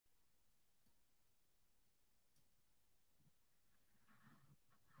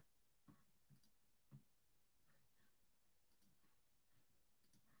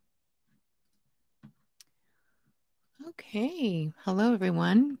Okay. Hello,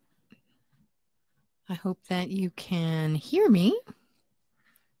 everyone. I hope that you can hear me.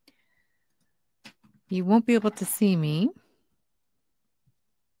 You won't be able to see me.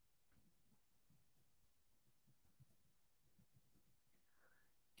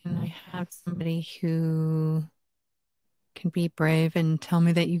 And I have somebody who can be brave and tell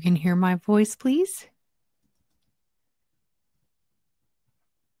me that you can hear my voice, please.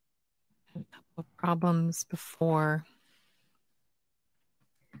 I had a couple of problems before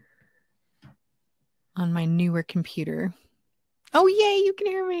on my newer computer. Oh, yay, you can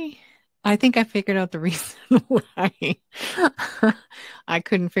hear me. I think I figured out the reason why I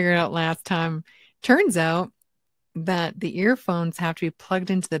couldn't figure it out last time. Turns out that the earphones have to be plugged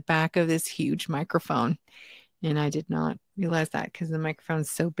into the back of this huge microphone. And I did not realize that because the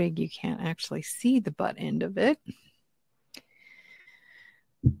microphone's so big you can't actually see the butt end of it.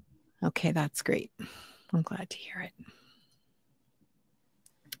 Okay, that's great. I'm glad to hear it.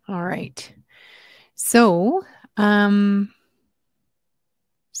 All right. So, just going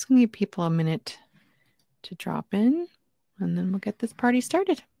to give people a minute to drop in, and then we'll get this party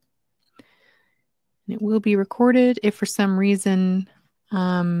started. And it will be recorded if for some reason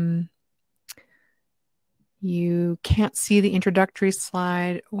you can't see the introductory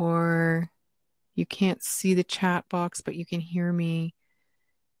slide or you can't see the chat box, but you can hear me.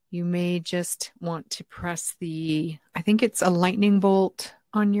 You may just want to press I think it's a lightning bolt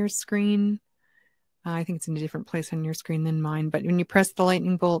on your screen. I think it's in a different place on your screen than mine, but when you press the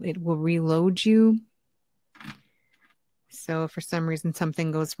lightning bolt, it will reload you. So if for some reason something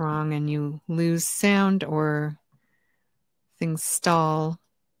goes wrong and you lose sound or things stall,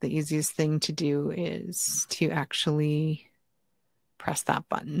 the easiest thing to do is to actually press that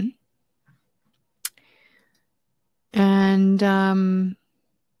button. And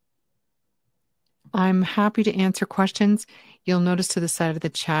I'm happy to answer questions. You'll notice to the side of the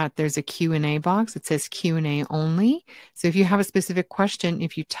chat, there's a Q&A box. It says Q&A only. So if you have a specific question,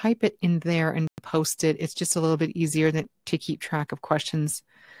 if you type it in there and post it, it's just a little bit easier to keep track of questions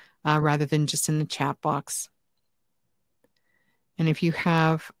rather than just in the chat box. And if you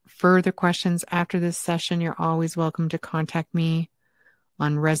have further questions after this session, you're always welcome to contact me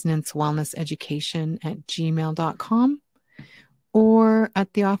on resonanceWellnessEducation@gmail.com, or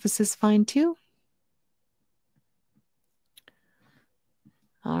at the office is fine too.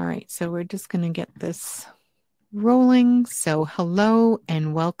 All right, so we're just going to get this rolling. So hello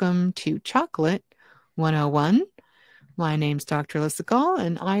and welcome to Chocolate 101. My name's Dr. Alyssa Gall,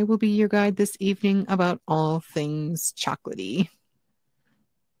 and I will be your guide this evening about all things chocolatey.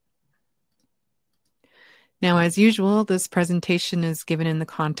 Now, as usual, this presentation is given in the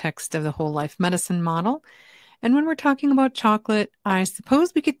context of the whole life medicine model. And when we're talking about chocolate, I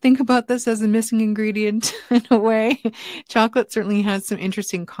suppose we could think about this as a missing ingredient in a way. Chocolate certainly has some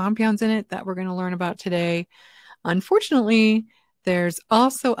interesting compounds in it that we're going to learn about today. Unfortunately, there's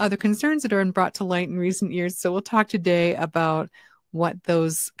also other concerns that are brought to light in recent years. So we'll talk today about what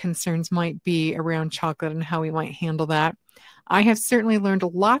those concerns might be around chocolate and how we might handle that. I have certainly learned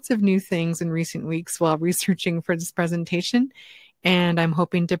lots of new things in recent weeks while researching for this presentation, and I'm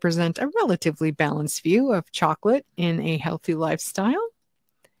hoping to present a relatively balanced view of chocolate in a healthy lifestyle.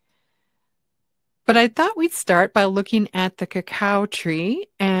 But I thought we'd start by looking at the cacao tree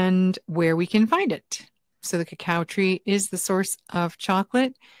and where we can find it. So the cacao tree is the source of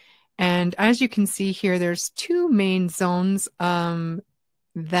chocolate. And as you can see here, there's two main zones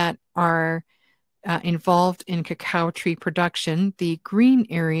that are involved in cacao tree production. The green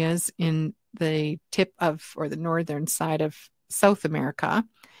areas in the tip of, or the northern side of South America,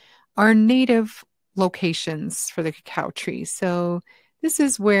 are native locations for the cacao tree. So this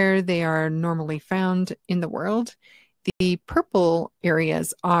is where they are normally found in the world. The purple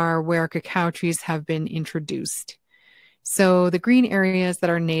areas are where cacao trees have been introduced. So the green areas that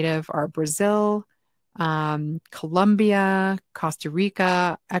are native are Brazil, Colombia, Costa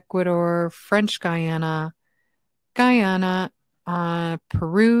Rica, Ecuador, French Guyana, Peru,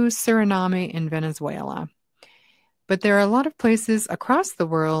 Suriname, and Venezuela. But there are a lot of places across the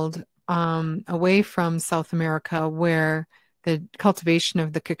world away from South America where the cultivation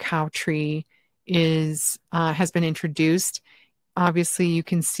of the cacao tree has been introduced. Obviously, you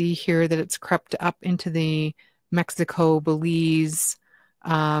can see here that it's crept up into the Mexico, Belize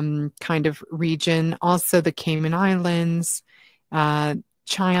kind of region. Also the Cayman Islands,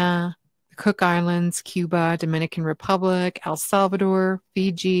 China, the Cook Islands, Cuba, Dominican Republic, El Salvador,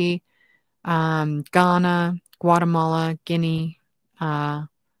 Fiji, Ghana, Guatemala, Guinea,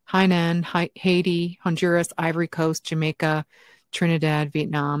 Hainan, Haiti, Honduras, Ivory Coast, Jamaica, Trinidad,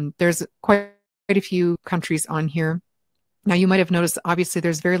 Vietnam. There's quite a few countries on here. Now, you might have noticed, obviously,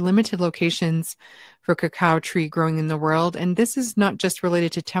 there's very limited locations for cacao tree growing in the world. And this is not just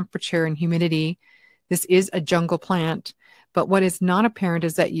related to temperature and humidity. This is a jungle plant. But what is not apparent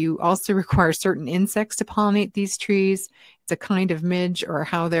is that you also require certain insects to pollinate these trees. It's a kind of midge, or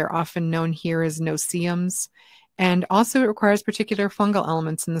how they're often known here as no-see-ums. And also it requires particular fungal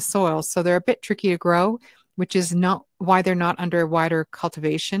elements in the soil. So they're a bit tricky to grow, which is not why they're not under wider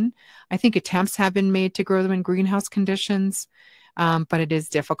cultivation. I think attempts have been made to grow them in greenhouse conditions, but it is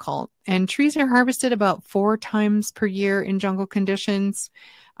difficult. And trees are harvested about 4 times per year in jungle conditions.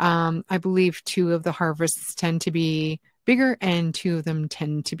 I believe 2 of the harvests tend to be bigger and 2 of them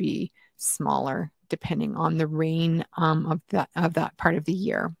tend to be smaller, depending on the rain of that part of the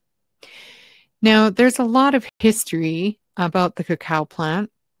year. Now, there's a lot of history about the cacao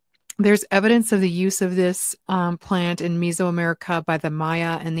plant. There's evidence of the use of this plant in Mesoamerica by the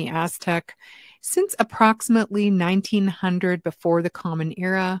Maya and the Aztec since approximately 1900 before the Common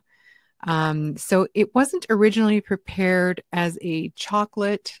Era. So it wasn't originally prepared as a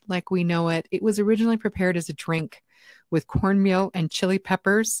chocolate like we know it. It was originally prepared as a drink with cornmeal and chili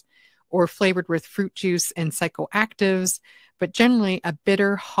peppers, or flavored with fruit juice and psychoactives, but generally a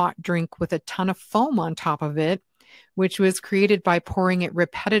bitter hot drink with a ton of foam on top of it, which was created by pouring it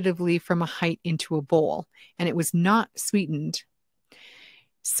repetitively from a height into a bowl, and it was not sweetened.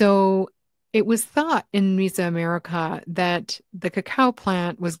 So it was thought in Mesoamerica that the cacao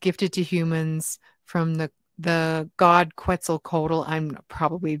plant was gifted to humans from the god Quetzalcoatl. I'm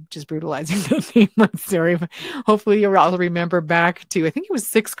probably just brutalizing the name. I'm sorry. Hopefully you'll all remember back to, I think it was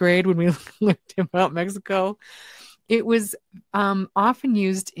 6th grade when we learned about Mexico. It was often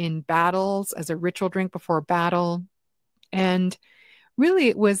used in battles as a ritual drink before battle. And really,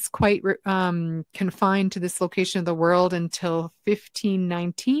 it was quite confined to this location of the world until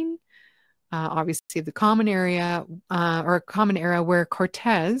 1519, obviously the Common Era, where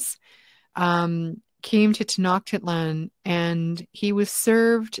Cortez came to Tenochtitlan, and he was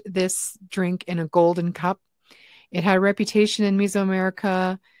served this drink in a golden cup. It had a reputation in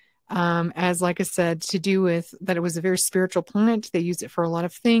Mesoamerica as, like I said, to do with that it was a very spiritual plant. They used it for a lot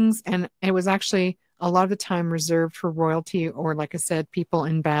of things, and it was actually a lot of the time reserved for royalty, or, like I said, people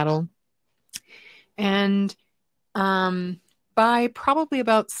in battle. And by probably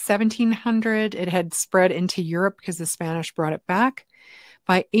about 1700, it had spread into Europe because the Spanish brought it back.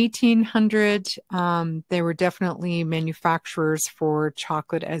 By 1800, there were definitely manufacturers for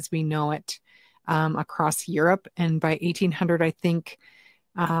chocolate as we know it across Europe. And by 1800, I think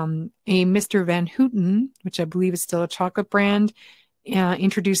a Mr. Van Houten, which I believe is still a chocolate brand,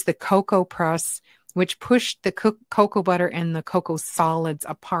 introduced the cocoa press, which pushed the cocoa butter and the cocoa solids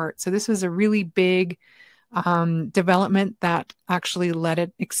apart. So this was a really big development that actually let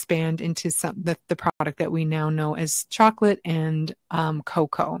it expand into the product that we now know as chocolate and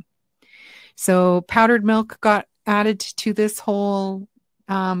cocoa. So powdered milk got added to this whole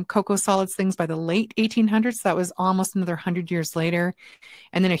cocoa solids things by the late 1800s. So that was almost another 100 years later.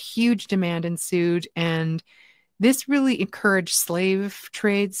 And then a huge demand ensued. And this really encouraged slave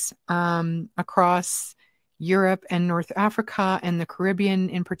trades across Europe and North Africa and the Caribbean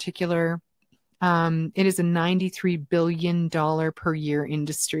in particular. It is a $93 billion per year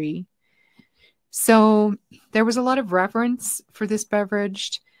industry. So there was a lot of reverence for this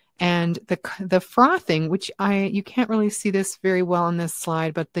beverage, and the frothing, which you can't really see this very well on this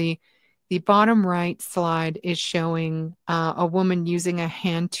slide, but the bottom right slide is showing a woman using a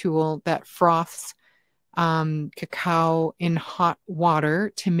hand tool that froths cacao in hot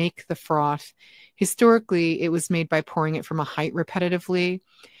water to make the froth. Historically, it was made by pouring it from a height repetitively.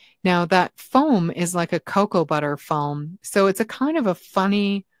 Now, that foam is like a cocoa butter foam. So it's a kind of a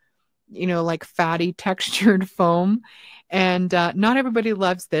funny, like fatty textured foam. And not everybody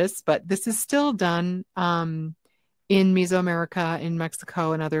loves this, but this is still done in Mesoamerica, in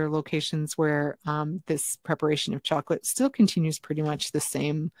Mexico, and other locations where this preparation of chocolate still continues pretty much the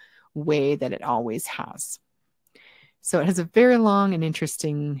same way that it always has. So it has a very long and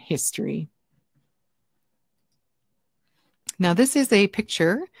interesting history. Now, this is a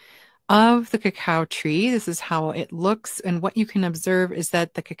picture of the cacao tree. This is how it looks. And what you can observe is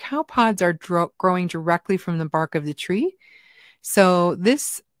that the cacao pods are growing directly from the bark of the tree. So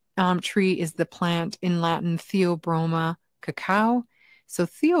this tree is the plant in Latin Theobroma cacao. So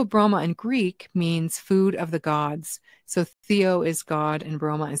Theobroma in Greek means food of the gods. So Theo is God and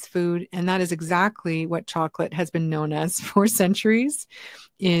Broma is food. And that is exactly what chocolate has been known as for centuries,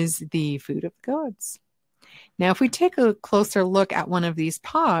 is the food of the gods. Now, if we take a closer look at one of these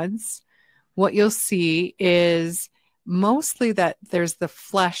pods, what you'll see is mostly that there's the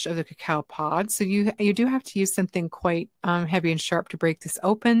flesh of the cacao pod. So you do have to use something quite heavy and sharp to break this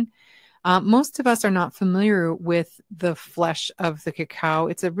open. Most of us are not familiar with the flesh of the cacao.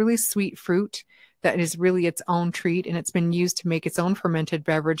 It's a really sweet fruit that is really its own treat, and it's been used to make its own fermented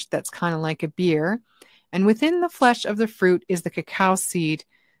beverage that's kind of like a beer. And within the flesh of the fruit is the cacao seed,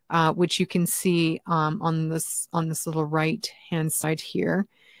 which you can see on this little right hand side here.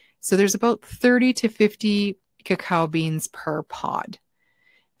 So there's about 30 to 50 cacao beans per pod.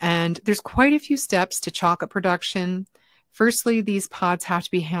 And there's quite a few steps to chocolate production. Firstly, these pods have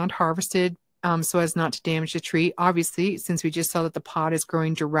to be hand harvested so as not to damage the tree, obviously, since we just saw that the pod is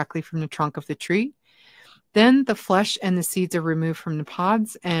growing directly from the trunk of the tree. Then the flesh and the seeds are removed from the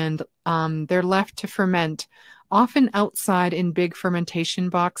pods, and they're left to ferment, often outside in big fermentation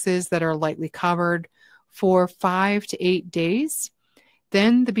boxes that are lightly covered for 5 to 8 days.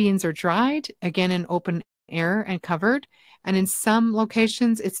 Then the beans are dried, again in open air and covered. And in some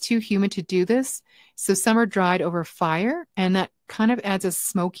locations, it's too humid to do this. So some are dried over fire, and that kind of adds a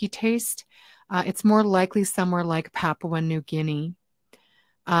smoky taste. It's more likely somewhere like Papua New Guinea.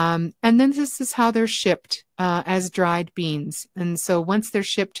 And then this is how they're shipped as dried beans. And so once they're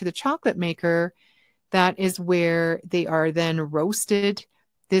shipped to the chocolate maker, that is where they are then roasted.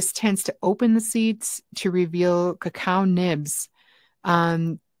 This tends to open the seeds to reveal cacao nibs.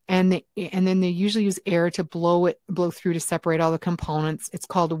 And then they usually use air to blow through to separate all the components. It's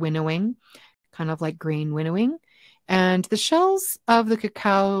called winnowing, kind of like grain winnowing. And the shells of the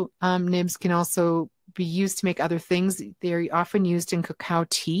cacao nibs can also be used to make other things. They're often used in cacao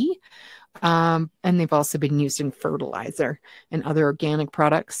tea, and they've also been used in fertilizer and other organic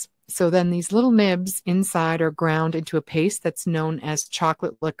products. So then these little nibs inside are ground into a paste that's known as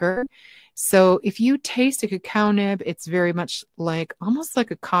chocolate liquor. So if you taste a cacao nib, it's very much like almost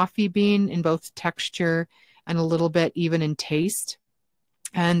like a coffee bean in both texture and a little bit even in taste.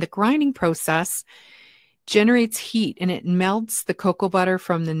 And the grinding process generates heat and it melts the cocoa butter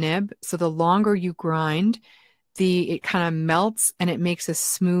from the nib. So the longer you grind, it kind of melts and it makes a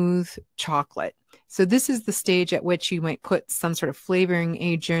smooth chocolate. So this is the stage at which you might put some sort of flavoring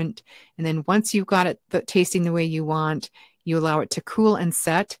agent. And then once you've got it tasting the way you want, you allow it to cool and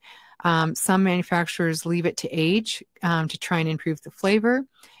set. Some manufacturers leave it to age to try and improve the flavor.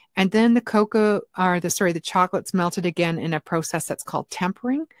 And then the chocolate's melted again in a process that's called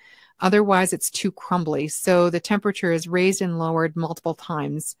tempering. Otherwise, it's too crumbly. So the temperature is raised and lowered multiple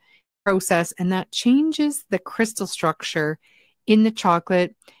times process, and that changes the crystal structure in the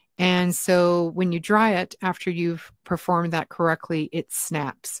chocolate. And so when you dry it, after you've performed that correctly, it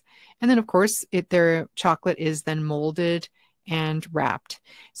snaps. And then, of course, their chocolate is then molded and wrapped.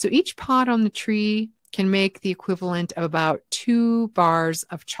 So each pod on the tree can make the equivalent of about 2 bars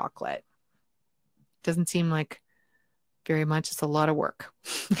of chocolate. Doesn't seem like very much. It's a lot of work.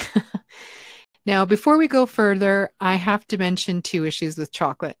 Now, before we go further, I have to mention 2 issues with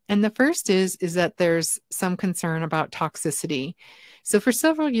chocolate. And the first is that there's some concern about toxicity. So for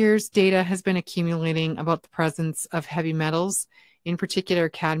several years, data has been accumulating about the presence of heavy metals, in particular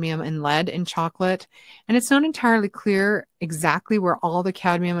cadmium and lead in chocolate. And it's not entirely clear exactly where all the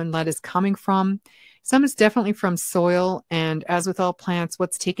cadmium and lead is coming from. Some is definitely from soil, and as with all plants,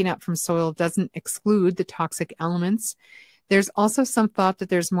 what's taken up from soil doesn't exclude the toxic elements. There's also some thought that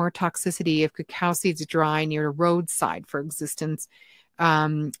there's more toxicity if cacao seeds dry near a roadside, for existence.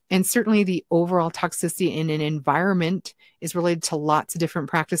 And certainly the overall toxicity in an environment is related to lots of different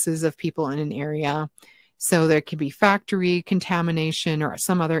practices of people in an area. So there could be factory contamination or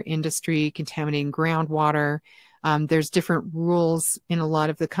some other industry contaminating groundwater. There's different rules in a lot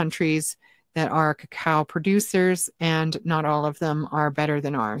of the countries that are cacao producers, and not all of them are better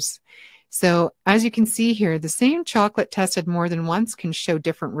than ours. So as you can see here, the same chocolate tested more than once can show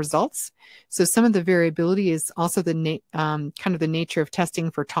different results. So some of the variability is also the kind of the nature of testing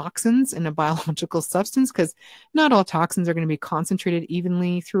for toxins in a biological substance, because not all toxins are going to be concentrated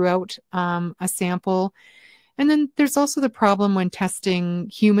evenly throughout a sample. And then there's also the problem when testing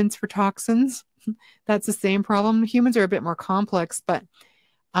humans for toxins. That's the same problem. Humans are a bit more complex, but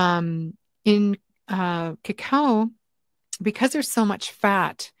in cacao, because there's so much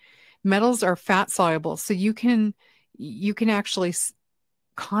fat, metals are fat soluble, so you can actually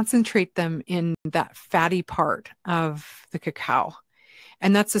concentrate them in that fatty part of the cacao.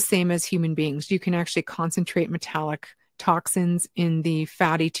 And that's the same as human beings. You can actually concentrate metallic toxins in the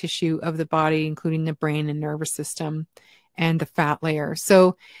fatty tissue of the body, including the brain and nervous system and the fat layer.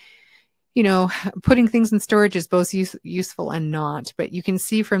 So, you know, putting things in storage is both useful and not. But you can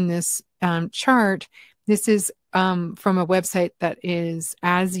see from this chart, this is from a website that is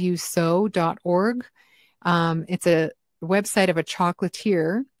asyousow.org. It's a website of a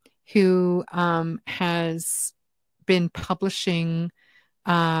chocolatier who has been publishing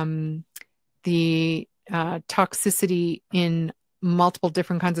the toxicity in multiple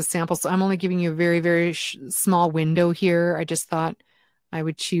different kinds of samples. So I'm only giving you a very, very small window here. I just thought I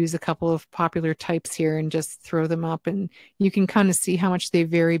would choose a couple of popular types here and just throw them up. And you can kind of see how much they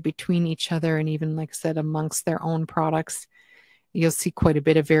vary between each other. And even, like I said, amongst their own products, you'll see quite a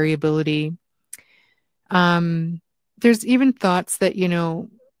bit of variability. There's even thoughts that,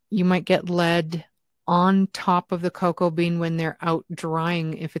 you might get lead on top of the cocoa bean when they're out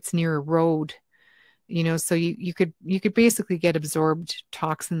drying if it's near a road. So you could basically get absorbed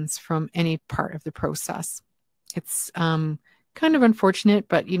toxins from any part of the process. It's kind of unfortunate,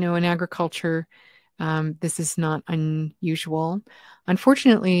 but in agriculture, this is not unusual.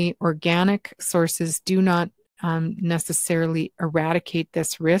 Unfortunately, organic sources do not necessarily eradicate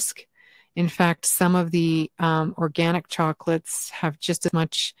this risk. In fact, some of the organic chocolates have just as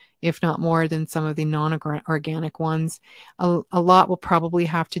much, if not more, than some of the non-organic ones. A lot will probably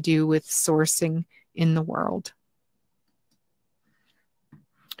have to do with sourcing in the world.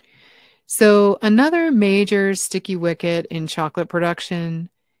 So another major sticky wicket in chocolate production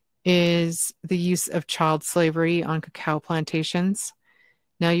is the use of child slavery on cacao plantations.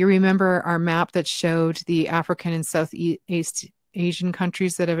 Now, you remember our map that showed the African and Southeast Asian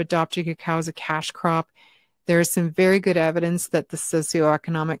countries that have adopted cacao as a cash crop. There is some very good evidence that the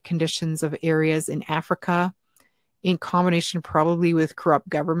socioeconomic conditions of areas in Africa, in combination probably with corrupt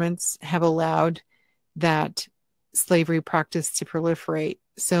governments, have allowed that slavery practice to proliferate.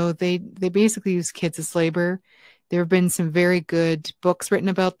 So they basically use kids as labor. There have been some very good books written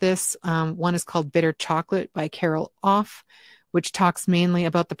about this. One is called Bitter Chocolate by Carol Off, which talks mainly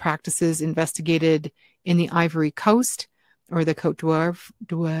about the practices investigated in the Ivory Coast, or the Côte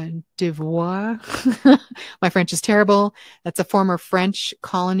d'Ivoire. My French is terrible. That's a former French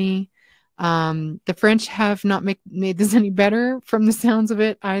colony. The French have not made this any better from the sounds of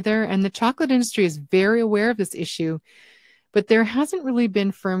it either. And the chocolate industry is very aware of this issue, but there hasn't really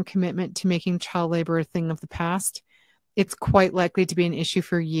been firm commitment to making child labor a thing of the past. It's quite likely to be an issue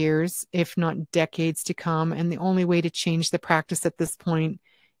for years, if not decades to come. And the only way to change the practice at this point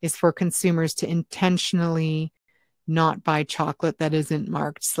is for consumers to intentionally not buy chocolate that isn't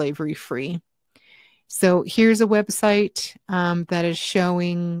marked slavery free. So here's a website that is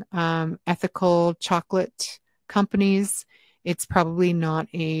showing ethical chocolate companies. It's probably not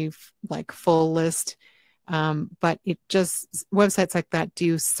a full list, but websites like that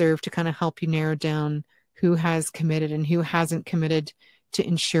do serve to kind of help you narrow down who has committed and who hasn't committed to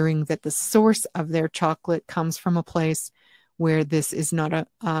ensuring that the source of their chocolate comes from a place where this is not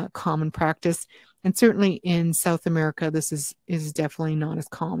a common practice. And certainly in South America, this is definitely not as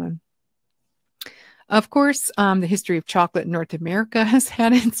common. Of course, the history of chocolate in North America has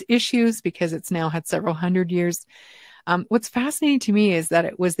had its issues because it's now had several hundred years. What's fascinating to me is that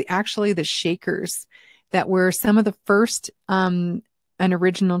it was actually the Shakers that were some of the first and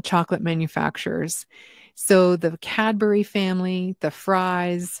original chocolate manufacturers. So the Cadbury family, the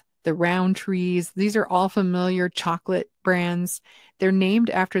Fries, the Rowntrees, these are all familiar chocolate brands. They're named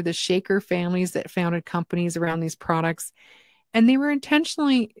after the Shaker families that founded companies around these products. And they were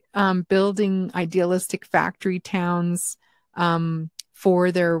intentionally building idealistic factory towns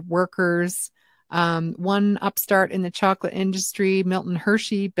for their workers. One upstart in the chocolate industry, Milton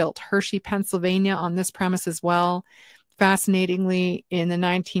Hershey, built Hershey, Pennsylvania on this premise as well. Fascinatingly, in the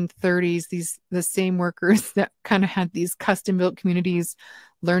 1930s, the same workers that kind of had these custom-built communities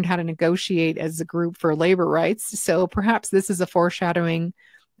learned how to negotiate as a group for labor rights. So perhaps this is a foreshadowing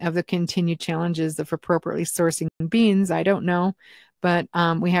of the continued challenges of appropriately sourcing beans. I don't know, but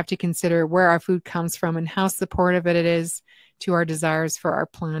we have to consider where our food comes from and how supportive it is to our desires for our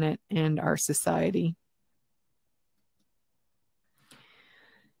planet and our society.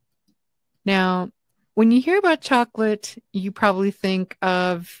 Now, when you hear about chocolate, you probably think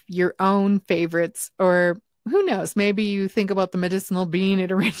of your own favorites, or who knows, maybe you think about the medicinal bean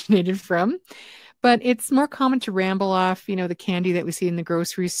it originated from. But it's more common to ramble off, the candy that we see in the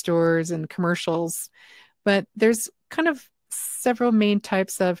grocery stores and commercials. But there's kind of several main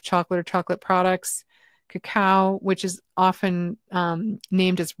types of chocolate or chocolate products. Cacao, which is often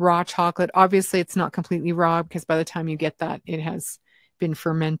named as raw chocolate. Obviously, it's not completely raw because by the time you get that, it has been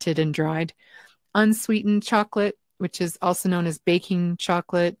fermented and dried. Unsweetened chocolate, which is also known as baking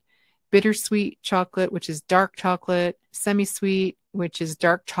chocolate. Bittersweet chocolate, which is dark chocolate. Semi-sweet, which is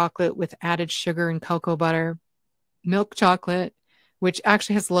dark chocolate with added sugar and cocoa butter. Milk chocolate, which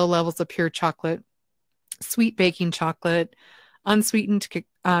actually has low levels of pure chocolate. Sweet baking chocolate. Unsweetened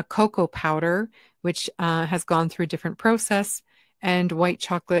cocoa powder, which has gone through a different process, and white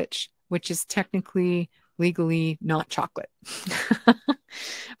chocolate, which is technically legally not chocolate, but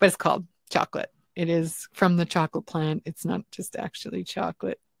it's called chocolate. It is from the chocolate plant. It's not just actually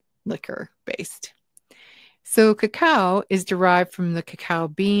chocolate liquor based. So cacao is derived from the cacao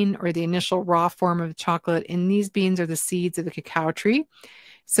bean, or the initial raw form of chocolate, and these beans are the seeds of the cacao tree.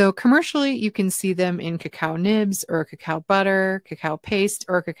 So commercially, you can see them in cacao nibs or cacao butter, cacao paste,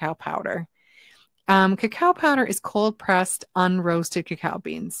 or cacao powder. Cacao powder is cold pressed, unroasted cacao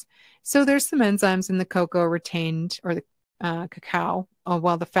beans. So there's some enzymes in the cocoa retained, or the cacao,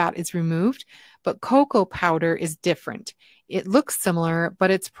 while the fat is removed. But cocoa powder is different. It looks similar,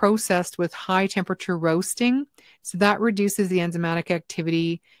 but it's processed with high temperature roasting. So that reduces the enzymatic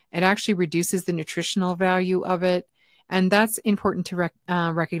activity. It actually reduces the nutritional value of it. And that's important to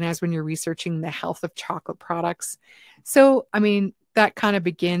recognize when you're researching the health of chocolate products. So, I mean, that kind of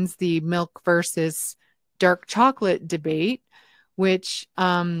begins the milk versus dark chocolate debate, which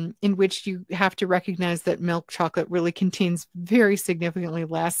in which you have to recognize that milk chocolate really contains very significantly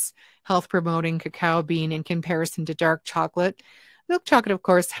less health-promoting cacao bean in comparison to dark chocolate. Milk chocolate, of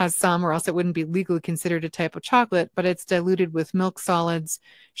course, has some, or else it wouldn't be legally considered a type of chocolate, but it's diluted with milk solids,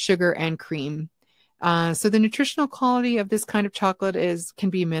 sugar, and cream. So the nutritional quality of this kind of chocolate can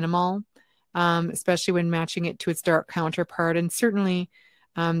be minimal, especially when matching it to its dark counterpart. And certainly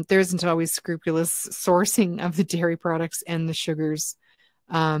there isn't always scrupulous sourcing of the dairy products and the sugars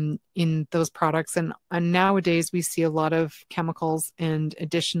in those products. And nowadays we see a lot of chemicals and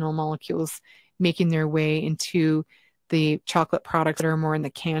additional molecules making their way into the chocolate products that are more in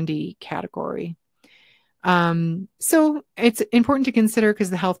the candy category. So it's important to consider because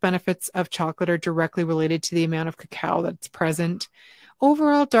the health benefits of chocolate are directly related to the amount of cacao that's present.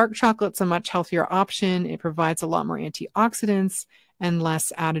 Overall, dark chocolate's a much healthier option. It provides a lot more antioxidants and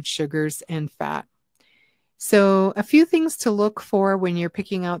less added sugars and fat. So a few things to look for when you're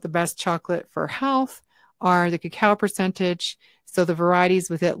picking out the best chocolate for health are the cacao percentage. So the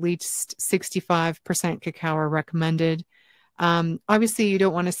varieties with at least 65% cacao are recommended. Obviously, you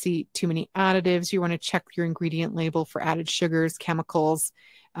don't want to see too many additives. You want to check your ingredient label for added sugars, chemicals,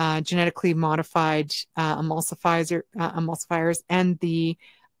 genetically modified emulsifiers, and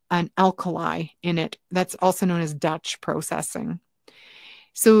an alkali in it. That's also known as Dutch processing.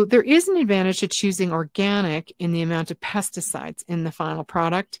 So there is an advantage to choosing organic in the amount of pesticides in the final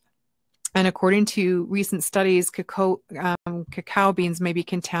product. And according to recent studies, cacao beans may be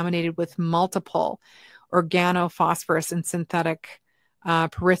contaminated with multiple organophosphorus and synthetic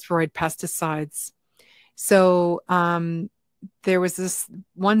pyrethroid pesticides. So there was this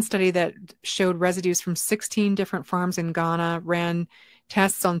one study that showed residues from 16 different farms in Ghana, ran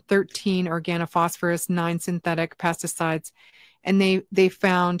tests on 13 organophosphorus, 9 synthetic pesticides, and they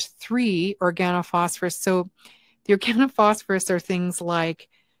found 3 organophosphorus. So the organophosphorus are things like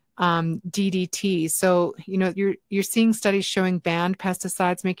DDT. So, you know, you're seeing studies showing banned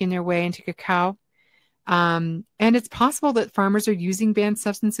pesticides making their way into cacao. And it's possible that farmers are using banned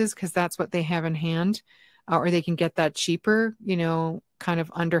substances because that's what they have in hand, or they can get that cheaper, you know, kind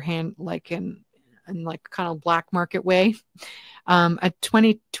of underhand, like in like kind of black market way. A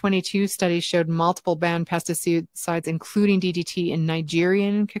 2022 study showed multiple banned pesticides, including DDT, in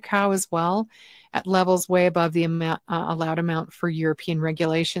Nigerian cacao as well, at levels way above the allowed amount for European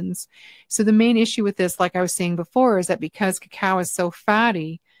regulations. So the main issue with this, like I was saying before, is that because cacao is so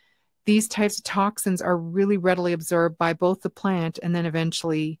fatty, these types of toxins are really readily absorbed by both the plant and then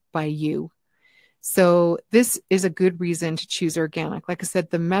eventually by you. So this is a good reason to choose organic. Like I said,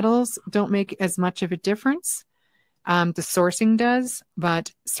 the metals don't make as much of a difference. The sourcing does,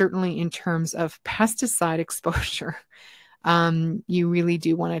 but certainly in terms of pesticide exposure, you really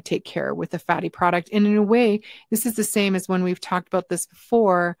do want to take care with a fatty product. And in a way, this is the same as when we've talked about this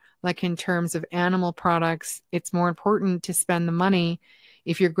before, like in terms of animal products, it's more important to spend the money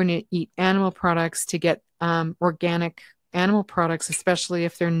if you're going to eat animal products to get organic animal products, especially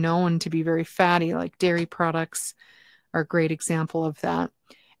if they're known to be very fatty, like dairy products are a great example of that.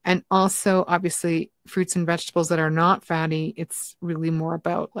 And also, obviously, fruits and vegetables that are not fatty, it's really more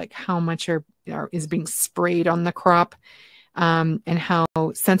about like how much is being sprayed on the crop, and how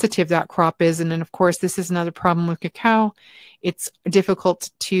sensitive that crop is. And then, of course, this is another problem with cacao. It's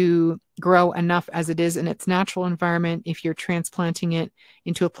difficult to grow enough as it is in its natural environment. If you're transplanting it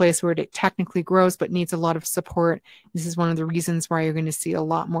into a place where it technically grows but needs a lot of support, this is one of the reasons why you're going to see a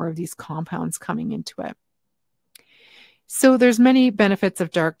lot more of these compounds coming into it. So there's many benefits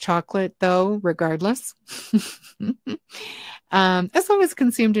of dark chocolate, though, regardless, as long as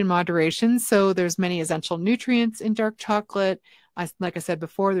consumed in moderation. So there's many essential nutrients in dark chocolate. Like I said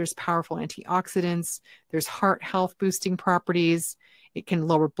before, there's powerful antioxidants, there's heart health boosting properties. It can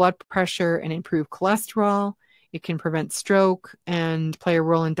lower blood pressure and improve cholesterol. It can prevent stroke and play a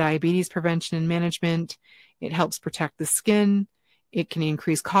role in diabetes prevention and management. It helps protect the skin. It can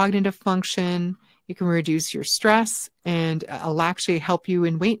increase cognitive function. It can reduce your stress, and it'll actually help you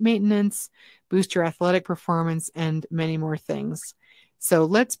in weight maintenance, boost your athletic performance, and many more things. So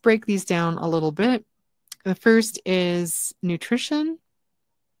let's break these down a little bit. The first is nutrition.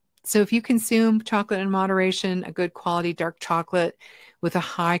 So if you consume chocolate in moderation, a good quality dark chocolate with a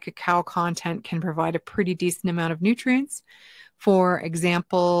high cacao content can provide a pretty decent amount of nutrients. For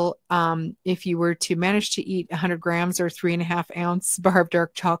example, if you were to manage to eat 100 grams or 3.5-ounce bar of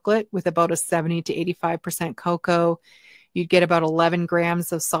dark chocolate with about a 70 to 85% cocoa, you'd get about 11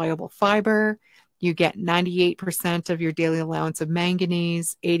 grams of soluble fiber. You get 98% of your daily allowance of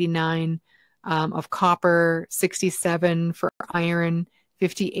manganese, 89 of copper, 67 for iron,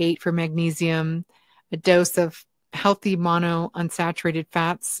 58 for magnesium, a dose of healthy monounsaturated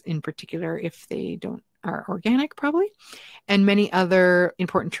fats, in particular if they are organic probably, and many other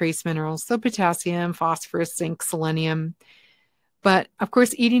important trace minerals, so potassium, phosphorus, zinc, selenium. But of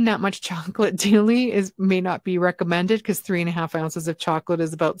course, eating that much chocolate daily may not be recommended, because 3.5 ounces of chocolate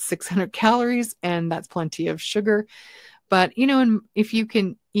is about 600 calories, and that's plenty of sugar. But, if you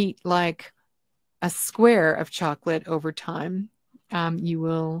can eat like a square of chocolate over time, you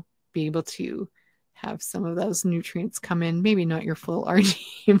will be able to have some of those nutrients come in, maybe not your full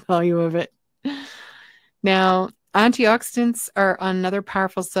RDA value of it. Now, antioxidants are another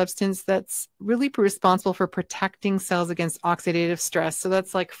powerful substance that's really responsible for protecting cells against oxidative stress. So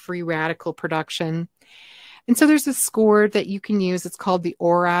that's like free radical production. And so there's a score that you can use. It's called the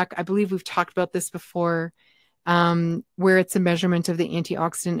ORAC. I believe we've talked about this before, where it's a measurement of the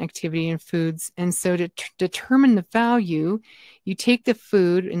antioxidant activity in foods. And so to determine the value, you take the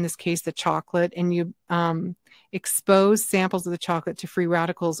food, in this case, the chocolate, and you expose samples of the chocolate to free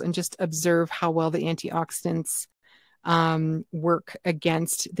radicals and just observe how well the antioxidants work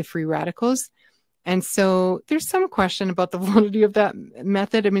against the free radicals. And so there's some question about the validity of that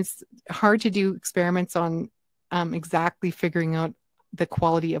method. I mean, it's hard to do experiments on exactly figuring out the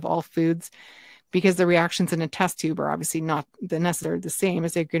quality of all foods, because the reactions in a test tube are obviously not necessarily the same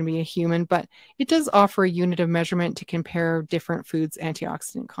as they're going to be a human, but it does offer a unit of measurement to compare different foods'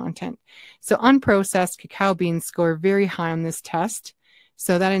 antioxidant content. So unprocessed cacao beans score very high on this test.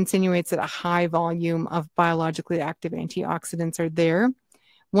 So that insinuates that a high volume of biologically active antioxidants are there.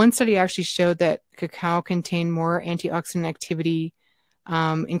 One study actually showed that cacao contained more antioxidant activity,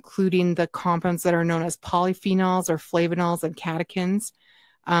 including the compounds that are known as polyphenols or flavonols and catechins,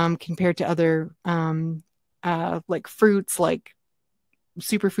 compared to other like fruits like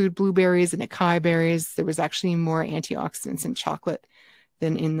superfood blueberries and acai berries. There was actually more antioxidants in chocolate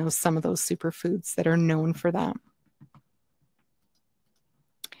than in some of those superfoods that are known for that.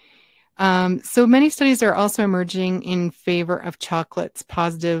 So many studies are also emerging in favor of chocolate's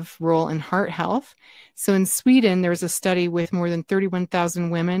positive role in heart health. So in Sweden, there was a study with more than 31,000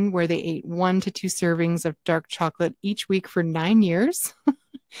 women where they ate 1 to 2 servings of dark chocolate each week for 9 years.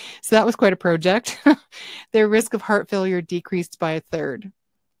 So that was quite a project. Their risk of heart failure decreased by 1/3.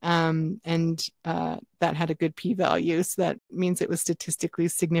 And that had a good p-value. So that means it was statistically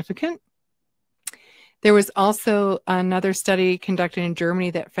significant. There was also another study conducted in Germany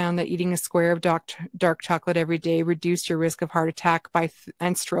that found that eating a square of dark chocolate every day reduced your risk of heart attack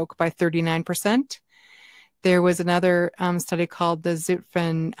and stroke by 39%. There was another study called the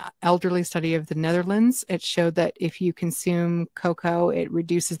Zutphen Elderly Study of the Netherlands. It showed that if you consume cocoa, it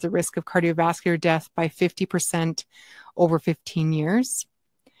reduces the risk of cardiovascular death by 50% over 15 years.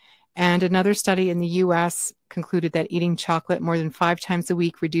 And another study in the US concluded that eating chocolate more than 5 times a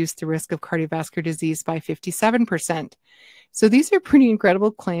week reduced the risk of cardiovascular disease by 57%. So these are pretty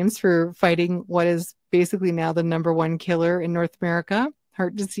incredible claims for fighting what is basically now the #1 killer in North America,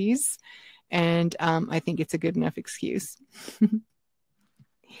 heart disease. And I think it's a good enough excuse.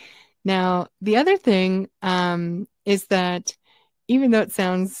 Now, the other thing is that even though it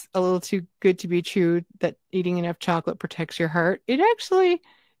sounds a little too good to be true that eating enough chocolate protects your heart, it actually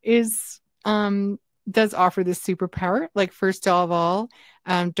does offer this superpower. Like, first of all,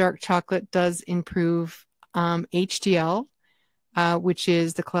 dark chocolate does improve HDL, which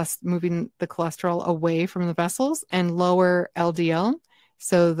is moving the cholesterol away from the vessels, and lower LDL,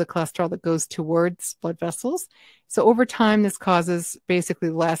 so the cholesterol that goes towards blood vessels. So over time, this causes basically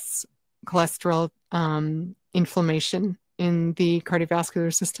less cholesterol inflammation in the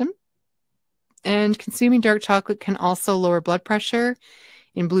cardiovascular system. And consuming dark chocolate can also lower blood pressure.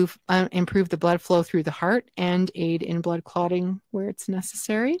 improve the blood flow through the heart, and aid in blood clotting where it's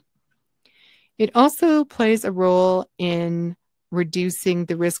necessary. It also plays a role in reducing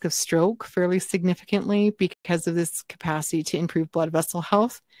the risk of stroke fairly significantly because of this capacity to improve blood vessel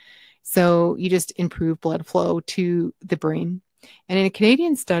health. So you just improve blood flow to the brain. And in a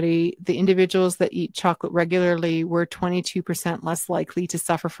Canadian study, the individuals that eat chocolate regularly were 22% less likely to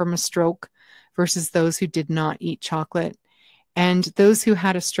suffer from a stroke versus those who did not eat chocolate. And those who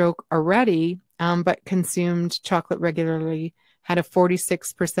had a stroke already, but consumed chocolate regularly, had a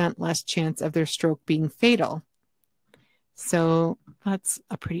 46% less chance of their stroke being fatal. So that's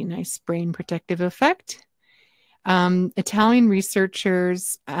a pretty nice brain protective effect. Italian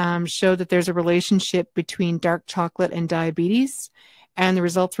researchers showed that there's a relationship between dark chocolate and diabetes, and the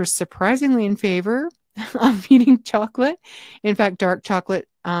results were surprisingly in favor of eating chocolate. In fact, dark chocolate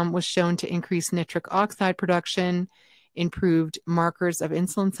was shown to increase nitric oxide production, improved markers of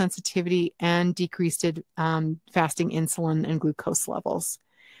insulin sensitivity, and decreased fasting insulin and glucose levels.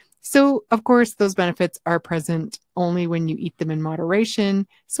 So, of course, those benefits are present only when you eat them in moderation.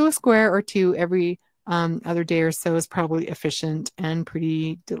 So a square or two every other day or so is probably efficient and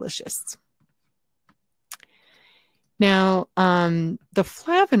pretty delicious. Now, the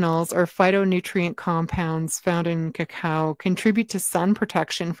flavonols or phytonutrient compounds found in cacao contribute to sun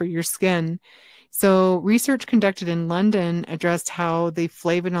protection for your skin. So research conducted in London addressed how the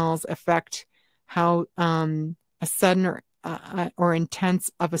flavonols affect how a sudden or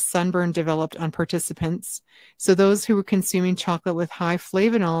intense of a sunburn developed on participants. So those who were consuming chocolate with high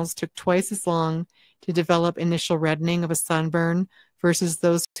flavonols took twice as long to develop initial reddening of a sunburn versus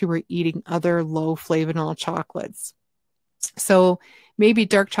those who were eating other low flavonol chocolates. So maybe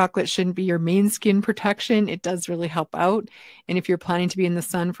dark chocolate shouldn't be your main skin protection. It does really help out. And if you're planning to be in the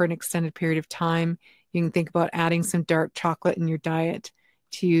sun for an extended period of time, you can think about adding some dark chocolate in your diet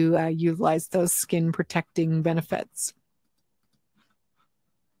to utilize those skin protecting benefits.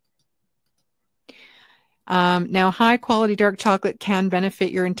 Now, high quality dark chocolate can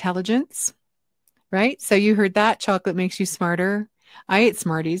benefit your intelligence, right? So you heard that chocolate makes you smarter. I ate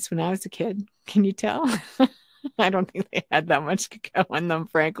Smarties when I was a kid. Can you tell? I don't think they had that much cacao in them,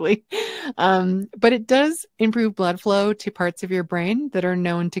 frankly. But it does improve blood flow to parts of your brain that are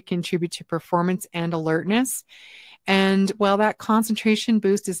known to contribute to performance and alertness. And while that concentration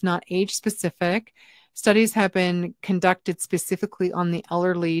boost is not age specific, studies have been conducted specifically on the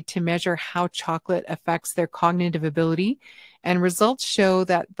elderly to measure how chocolate affects their cognitive ability. And results show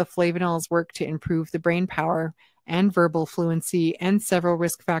that the flavonols work to improve the brain power and verbal fluency and several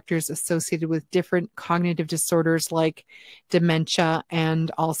risk factors associated with different cognitive disorders like dementia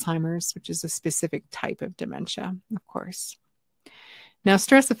and Alzheimer's, which is a specific type of dementia, of course. Now,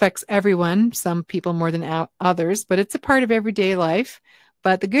 stress affects everyone, some people more than others, but it's a part of everyday life.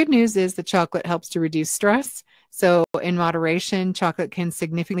 But the good news is that chocolate helps to reduce stress. So in moderation, chocolate can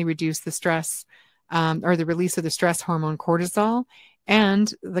significantly reduce the stress or the release of the stress hormone cortisol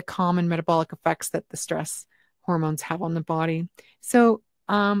and the common metabolic effects that the stress hormones have on the body. So,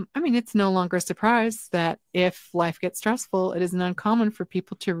 it's no longer a surprise that if life gets stressful, it isn't uncommon for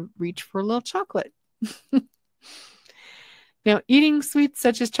people to reach for a little chocolate. Now, eating sweets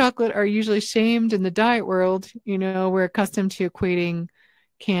such as chocolate are usually shamed in the diet world. You know, we're accustomed to equating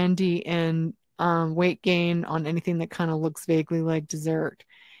candy and weight gain on anything that kind of looks vaguely like dessert.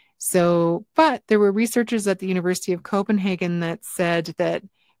 So, but there were researchers at the University of Copenhagen that said that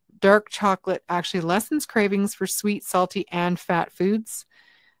dark chocolate actually lessens cravings for sweet, salty, and fat foods.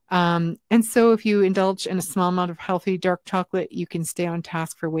 And so if you indulge in a small amount of healthy dark chocolate, you can stay on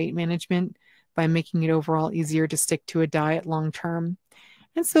task for weight management by making it overall easier to stick to a diet long term.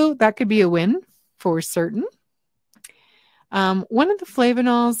 And so that could be a win for certain. One of the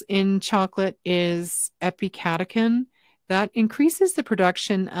flavonols in chocolate is epicatechin. That increases the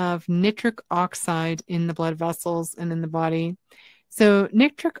production of nitric oxide in the blood vessels and in the body. So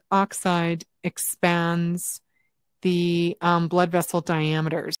nitric oxide expands the blood vessel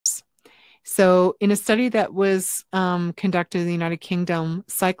diameters. So in a study that was conducted in the United Kingdom,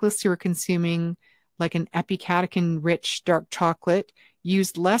 cyclists who were consuming like an epicatechin-rich dark chocolate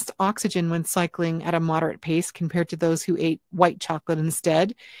used less oxygen when cycling at a moderate pace compared to those who ate white chocolate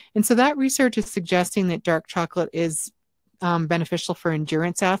instead. And so that research is suggesting that dark chocolate is beneficial for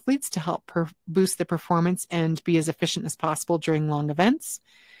endurance athletes to help boost the performance and be as efficient as possible during long events.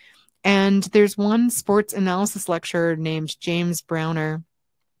 And there's one sports analysis lecturer named James Browner,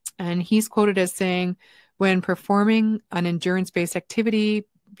 and he's quoted as saying, when performing an endurance-based activity,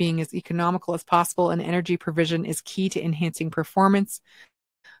 being as economical as possible and energy provision is key to enhancing performance.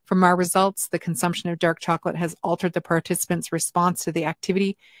 From our results, the consumption of dark chocolate has altered the participants' response to the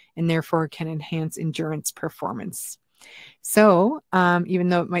activity and therefore can enhance endurance performance. So, even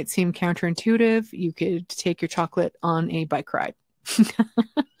though it might seem counterintuitive, you could take your chocolate on a bike ride.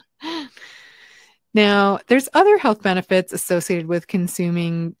 Now, there's other health benefits associated with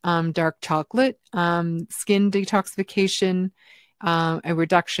consuming dark chocolate, skin detoxification, a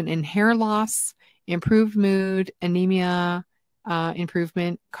reduction in hair loss, improved mood, anemia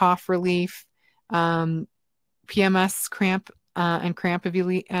improvement, cough relief, PMS cramp and cramp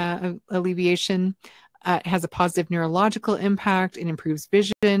alleviation. It has a positive neurological impact. It improves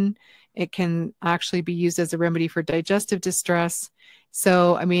vision. It can actually be used as a remedy for digestive distress.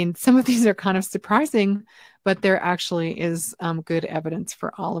 So, I mean, some of these are kind of surprising, but there actually is good evidence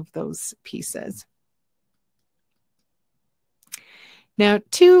for all of those pieces. Now,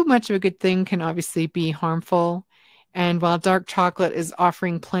 too much of a good thing can obviously be harmful. And while dark chocolate is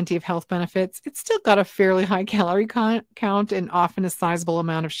offering plenty of health benefits, it's still got a fairly high calorie count and often a sizable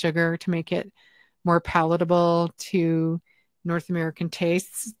amount of sugar to make it more palatable to North American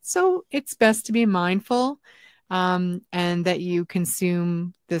tastes. So it's best to be mindful and that you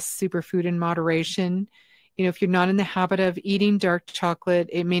consume this superfood in moderation. You know, if you're not in the habit of eating dark chocolate,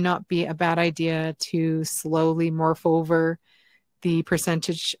 it may not be a bad idea to slowly morph over the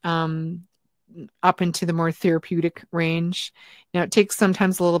percentage up into the more therapeutic range. Now, it takes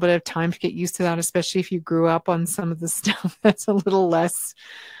sometimes a little bit of time to get used to that, especially if you grew up on some of the stuff that's a little less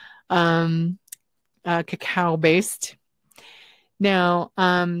cacao based. Now,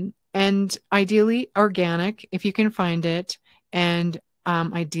 and ideally organic if you can find it, and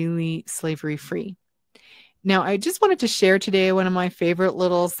ideally slavery free. Now, I just wanted to share today one of my favorite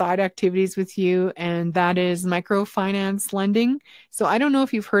little side activities with you, and that is microfinance lending. So I don't know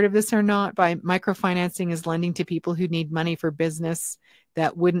if you've heard of this or not, but microfinancing is lending to people who need money for business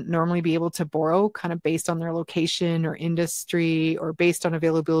that wouldn't normally be able to borrow, kind of based on their location or industry or based on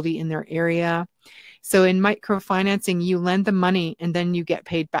availability in their area. So in microfinancing, you lend the money and then you get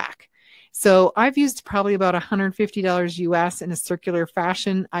paid back. So I've used probably about $150 US in a circular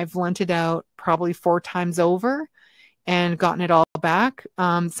fashion. I've lent it out probably 4 times over and gotten it all back.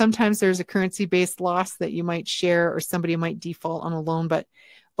 Sometimes there's a currency-based loss that you might share or somebody might default on a loan, but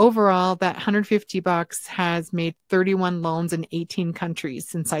overall that $150 has made 31 loans in 18 countries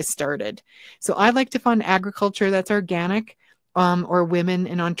since I started. So I like to fund agriculture that's organic or women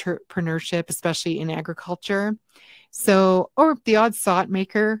in entrepreneurship, especially in agriculture. So, or the odd sock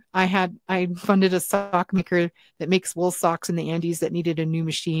maker. I funded a sock maker that makes wool socks in the Andes that needed a new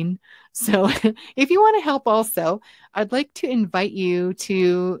machine. So if you want to help also, I'd like to invite you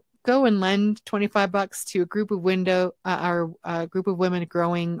to go and lend $25 to a group of group of women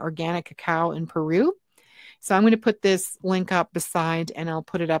growing organic cacao in Peru. So I'm going to put this link up beside, and I'll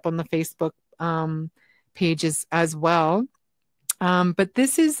put it up on the Facebook pages as well. But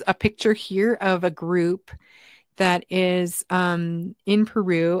this is a picture here of a group that is in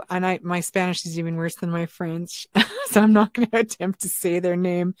Peru, and my Spanish is even worse than my French, so I'm not going to attempt to say their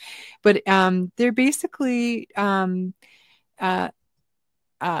name. But they're basically borrowing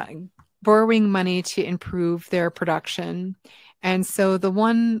money to improve their production. And so the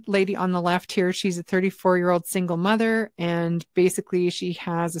one lady on the left here, she's a 34-year-old single mother, and basically she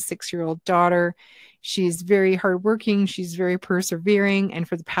has a 6-year-old daughter. She's very hardworking. She's very persevering. And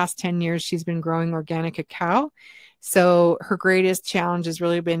for the past 10 years, she's been growing organic cacao. So her greatest challenge has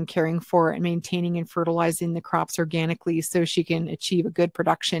really been caring for and maintaining and fertilizing the crops organically so she can achieve a good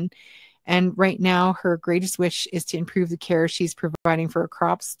production. And right now, her greatest wish is to improve the care she's providing for her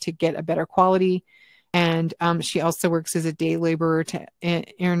crops to get a better quality. And she also works as a day laborer to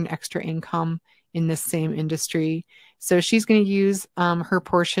earn extra income in this same industry. So she's going to use her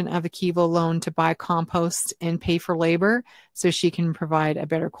portion of the Kivo loan to buy compost and pay for labor so she can provide a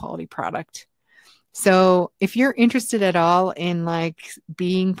better quality product. So if you're interested at all in like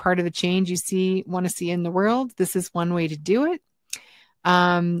being part of the change you want to see in the world, this is one way to do it.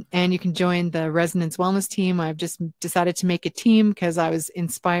 And you can join the Resonance Wellness team. I've just decided to make a team because I was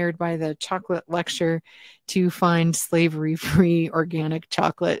inspired by the chocolate lecture to find slavery-free organic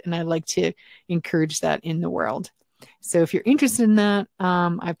chocolate, and I'd like to encourage that in the world. So if you're interested in that,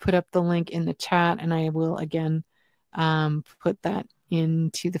 I put up the link in the chat, and I will again put that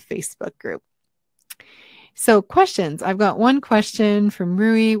into the Facebook group. So questions. I've got one question from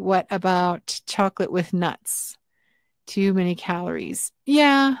Rui. What about chocolate with nuts? Too many calories.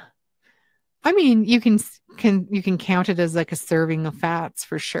 Yeah. I mean, you can count it as like a serving of fats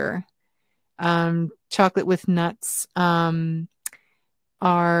for sure. Chocolate with nuts are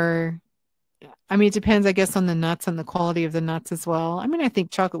I mean, it depends, I guess, on the nuts and the quality of the nuts as well. I mean, I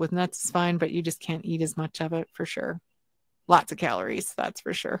think chocolate with nuts is fine, but you just can't eat as much of it for sure. Lots of calories, that's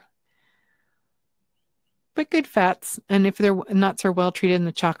for sure. But good fats. And if their nuts are well treated and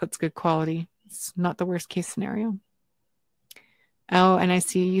the chocolate's good quality, it's not the worst case scenario. Oh, and I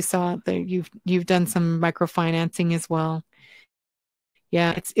see you saw that you've done some microfinancing as well.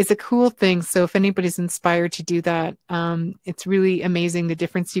 Yeah, it's a cool thing. So if anybody's inspired to do that, it's really amazing the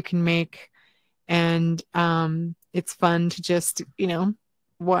difference you can make. And it's fun to just,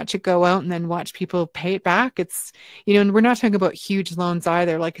 watch it go out and then watch people pay it back. It's, and we're not talking about huge loans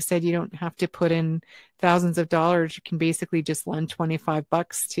either. Like I said, you don't have to put in thousands of dollars. You can basically just lend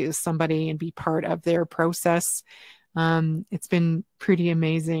 $25 to somebody and be part of their process. It's been pretty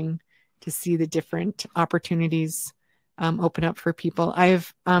amazing to see the different opportunities open up for people.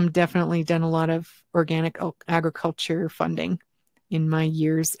 I've definitely done a lot of organic agriculture funding in my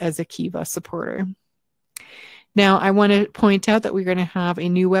years as a Kiva supporter. Now, I want to point out that we're going to have a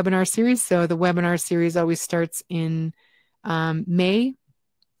new webinar series. So the webinar series always starts in May.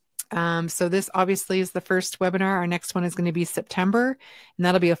 So this obviously is the first webinar. Our next one is going to be September, and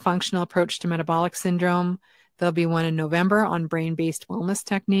that'll be a functional approach to metabolic syndrome. There'll be one in November on brain-based wellness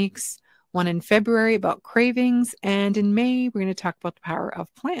techniques, one in February about cravings, and in May, we're going to talk about the power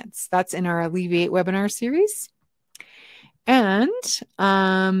of plants. That's in our Alleviate webinar series. And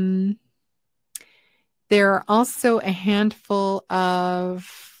there are also a handful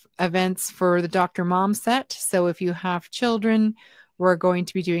of events for the Dr. Mom set. So if you have children, we're going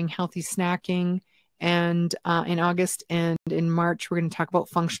to be doing healthy snacking. And in August and in March, we're going to talk about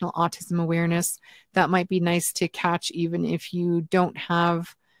functional autism awareness. That might be nice to catch even if you don't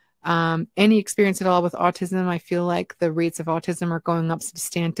have any experience at all with autism. I feel like the rates of autism are going up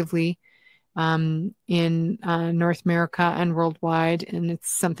substantively in North America and worldwide, and it's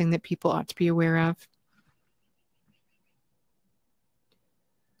something that people ought to be aware of.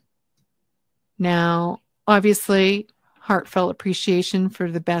 Now, obviously, heartfelt appreciation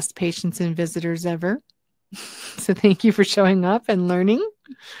for the best patients and visitors ever. So thank you for showing up and learning.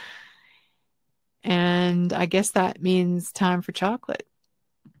 And I guess that means time for chocolate.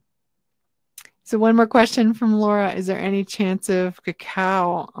 So one more question from Laura. Is there any chance of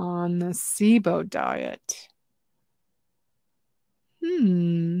cacao on the SIBO diet?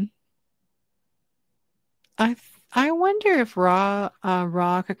 I wonder if raw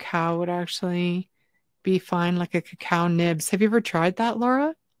cacao would actually be fine, like a cacao nibs. Have you ever tried that,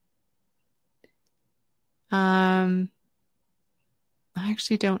 Laura? I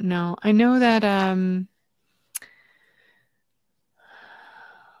actually don't know. I know that I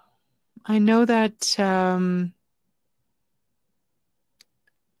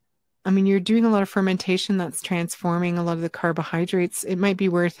mean, you're doing a lot of fermentation that's transforming a lot of the carbohydrates. It might be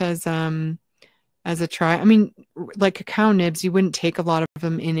worth as a try. I mean, like cacao nibs, you wouldn't take a lot of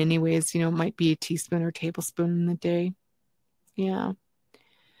them in anyways. It might be a teaspoon or tablespoon in the day. Yeah.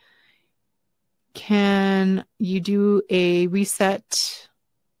 Can you do a reset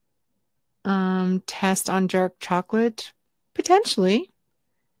test on dark chocolate? Potentially.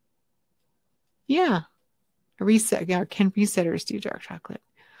 Yeah. A reset. Yeah, can resetters do dark chocolate?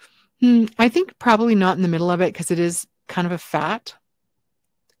 I think probably not in the middle of it because it is kind of a fat.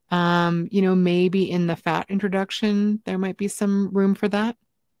 Maybe in the fat introduction, there might be some room for that.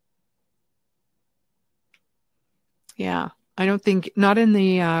 Yeah, I don't think, not in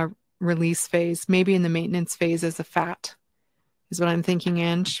the release phase, maybe in the maintenance phase as a fat is what I'm thinking,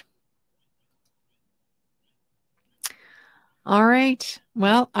 Ange. All right.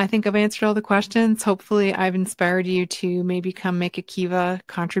 Well, I think I've answered all the questions. Hopefully I've inspired you to maybe come make a Kiva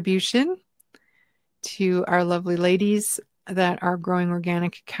contribution to our lovely ladies that are growing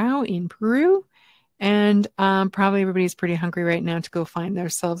organic cacao in Peru. And probably everybody's pretty hungry right now to go find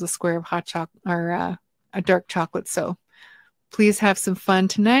themselves a square of hot chocolate or a dark chocolate. So please have some fun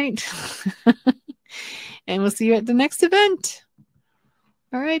tonight. And we'll see you at the next event.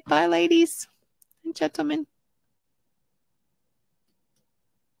 All right. Bye, ladies and gentlemen.